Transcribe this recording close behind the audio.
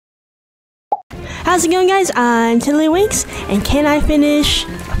How's it going, guys? I'm KinTailFox, and can I finish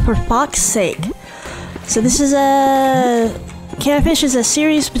for Fox's sake? So this is Can I Finish is a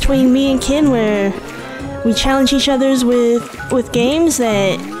series between me and Kin where we challenge each other's with games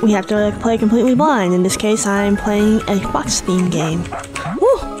that we have to play completely blind. In this case, I'm playing a Fox-themed game.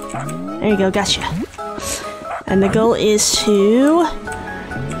 Woo! There you go, gotcha. And the goal is to...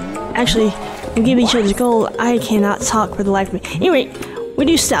 Actually, we give each other's goal. I cannot talk for the life of me. Anyway, we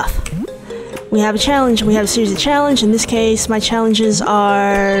do stuff. We have a challenge, we have a series of challenges. In this case, my challenges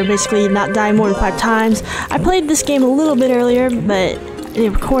are basically not die more than 5 times. I played this game a little bit earlier, but the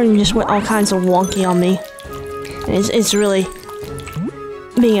recording just went all kinds of wonky on me. And it's really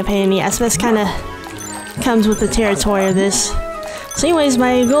being a pain in the ass. That's kind of comes with the territory of this. So anyways,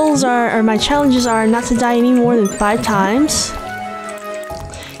 my goals are, or my challenges are not to die any more than 5 times.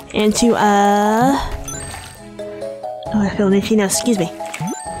 And to, oh, I feel itchy now, excuse me.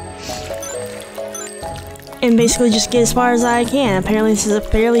 And basically just get as far as I can. Apparently this is a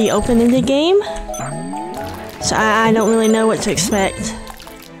fairly open-ended game. So I don't really know what to expect.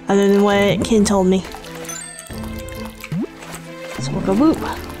 Other than what Kin told me. So we'll go boop.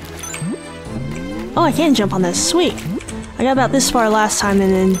 Oh, I can jump on this. Sweet. I got about this far last time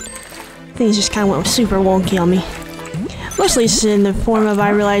and then things just kind of went super wonky on me. Mostly it's in the form of I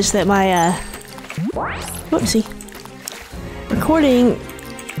realized that my, whoopsie. Recording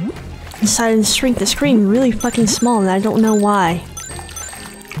decided to shrink the screen really fucking small, and I don't know why.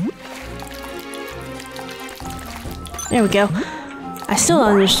 There we go. I still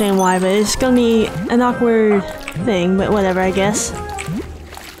don't understand why, but it's gonna be an awkward thing, but whatever, I guess.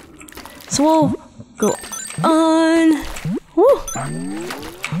 So we'll go on. Woo!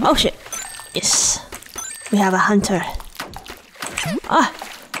 Oh shit. Yes. We have a hunter. Ah!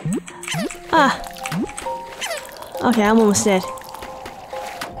 Ah! Okay, I'm almost dead.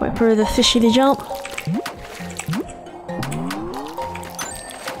 Wait for the fishy to jump.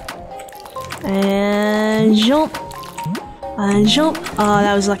 And jump. And jump. Oh,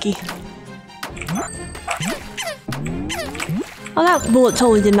 that was lucky. Oh, that bullet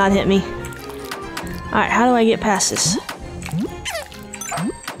totally did not hit me. Alright, how do I get past this?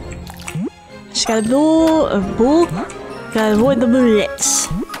 Just gotta gotta avoid the bullets.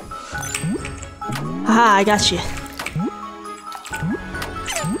 Haha, I got you.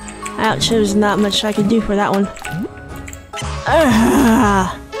 Ouch, there's not much I can do for that one.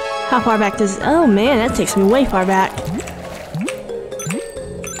 How far back does... Oh man, that takes me way far back.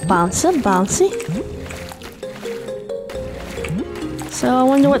 Bouncy, bouncy. So I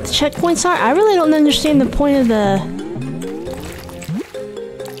wonder what the checkpoints are. I really don't understand the point of the...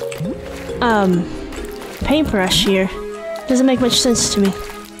 paintbrush here. Doesn't make much sense to me.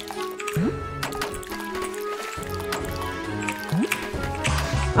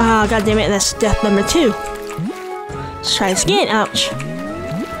 Oh, god damn it, that's death number 2. Let's try this again. Ouch.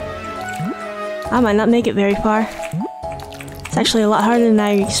 I might not make it very far. It's actually a lot harder than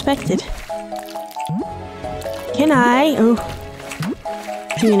I expected. Can I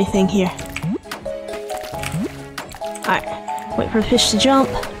do anything here? Alright, wait for the fish to jump.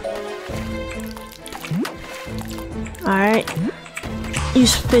 Alright.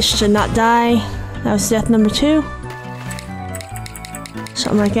 Use fish to not die. That was death number 2.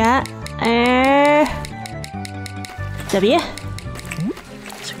 Something like that. W.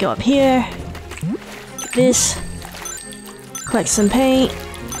 So go up here. Get this. Collect some paint.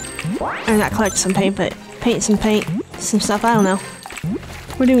 Or not collect some paint, but paint some paint. Some stuff, I don't know.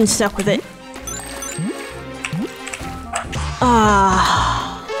 We're doing stuff with it.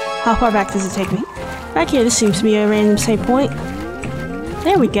 How far back does it take me? Back here, this seems to be a random save point.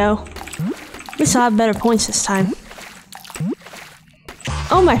 There we go. At least I'll have better points this time.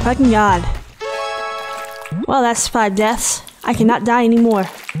 Oh my fucking god. Well, that's 5 deaths. I cannot die anymore.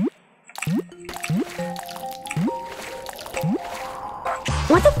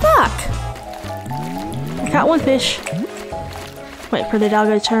 What the fuck? I caught one fish. Wait for the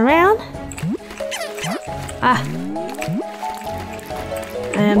doggo to turn around. Ah.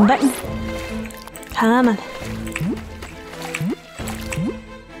 And button. Come on.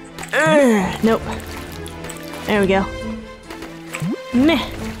 Nope. There we go. Meh.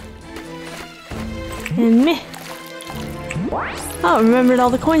 And meh. Oh, I remembered all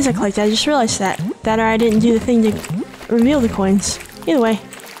the coins I collected. I just realized that. That or I didn't do the thing to reveal the coins. Either way,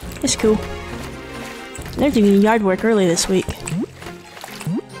 it's cool. They're doing yard work early this week.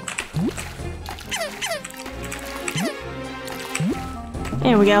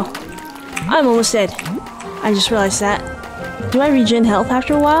 There we go. I'm almost dead. I just realized that. Do I regen health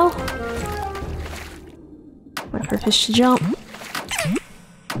after a while? Wait for fish to jump.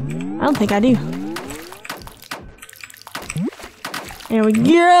 I don't think I do. There we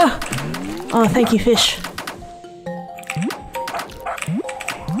go! Oh, thank you, fish.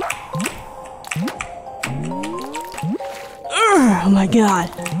 Oh my god.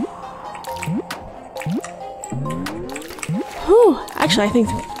 Whew. Actually, I think...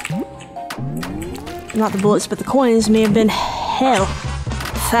 not the bullets, but the coins may have been hell.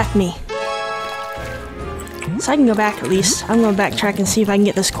 Fuck me. So I can go back at least. I'm gonna backtrack and see if I can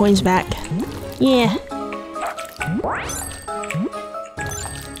get those coins back. Yeah.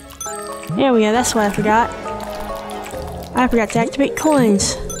 There we go, that's what I forgot. I forgot to activate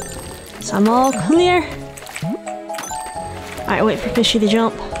coins. So I'm all clear. Alright, wait for Fishy to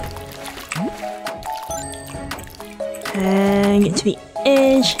jump. And get to the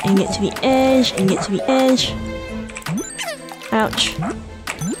edge, and get to the edge, and get to the edge. Ouch.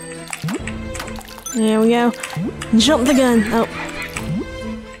 There we go. Jump the gun. Oh.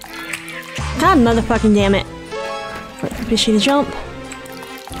 God motherfucking damn it. Wait for Fishy to jump.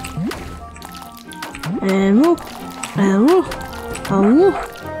 And woo. And woo. And woo.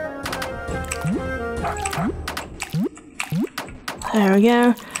 There we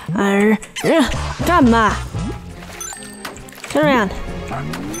go. Come on. Turn around.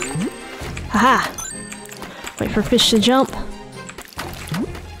 Haha. Wait for fish to jump.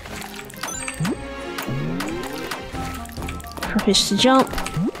 For fish to jump.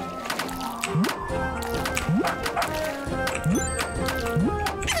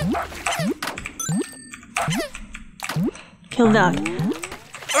 Kill the dog.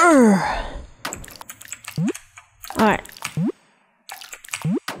 Alright.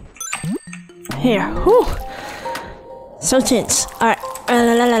 Here. Whew. So tense. Alright. La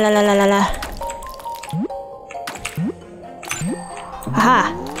la la la la la la.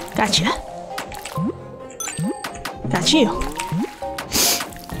 Aha. Gotcha. Got you.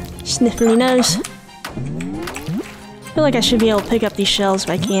 Sniffly nose. I feel like I should be able to pick up these shells,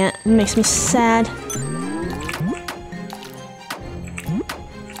 but I can't. It makes me sad.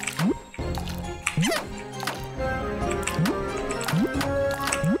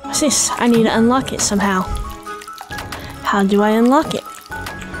 What's this? I need to unlock it somehow. How do I unlock it?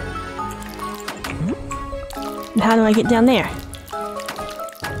 And how do I get down there?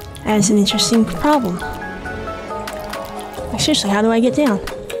 That is an interesting problem. Like, seriously, how do I get down?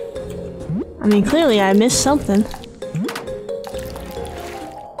 I mean, clearly I missed something.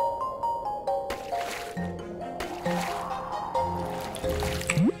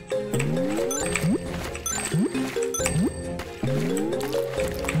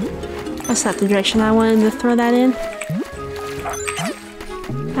 That's not the direction I wanted to throw that in.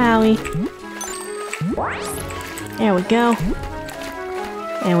 Owie. There we go.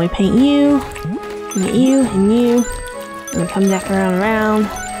 And we paint you, and you, and you. And we come back around.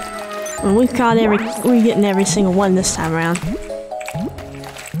 And we're getting every single one this time around.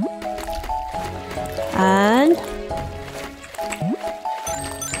 And...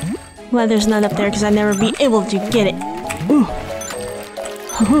 well, there's none up there because I'd never be able to get it. Ooh.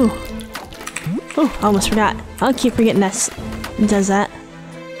 Ooh. Ooh, I almost forgot. I'll keep forgetting that does that.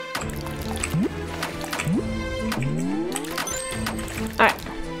 Alright.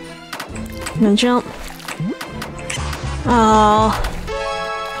 I'm gonna jump. Oh.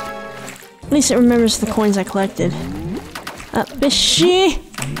 At least it remembers the coins I collected. Fishy!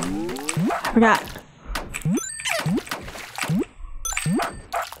 I forgot.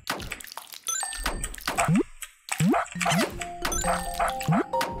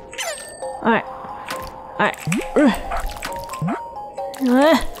 Alright. Alright.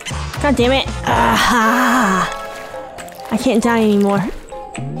 God damn it. I can't die anymore.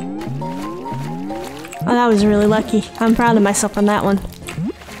 Oh, that was really lucky. I'm proud of myself on that one.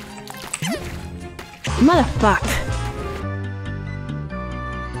 Motherfuck.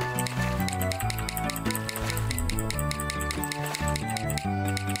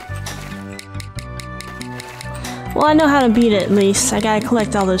 Well, I know how to beat it at least. I gotta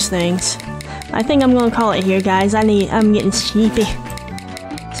collect all those things. I think I'm gonna call it here, guys. I'm getting sleepy.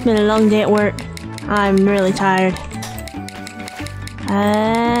 It's been a long day at work. I'm really tired.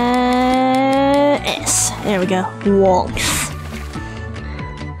 S. There we go. Walks.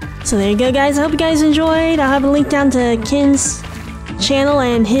 So there you go, guys. I hope you guys enjoyed. I'll have a link down to Kin's channel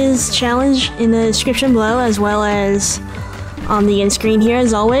and his challenge in the description below, as well as on the end screen here,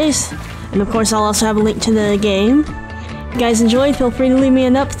 as always. And of course, I'll also have a link to the game. If you guys enjoyed, feel free to leave me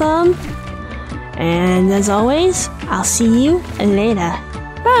an up thumb. And as always, I'll see you later.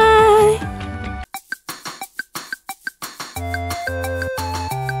 Bye!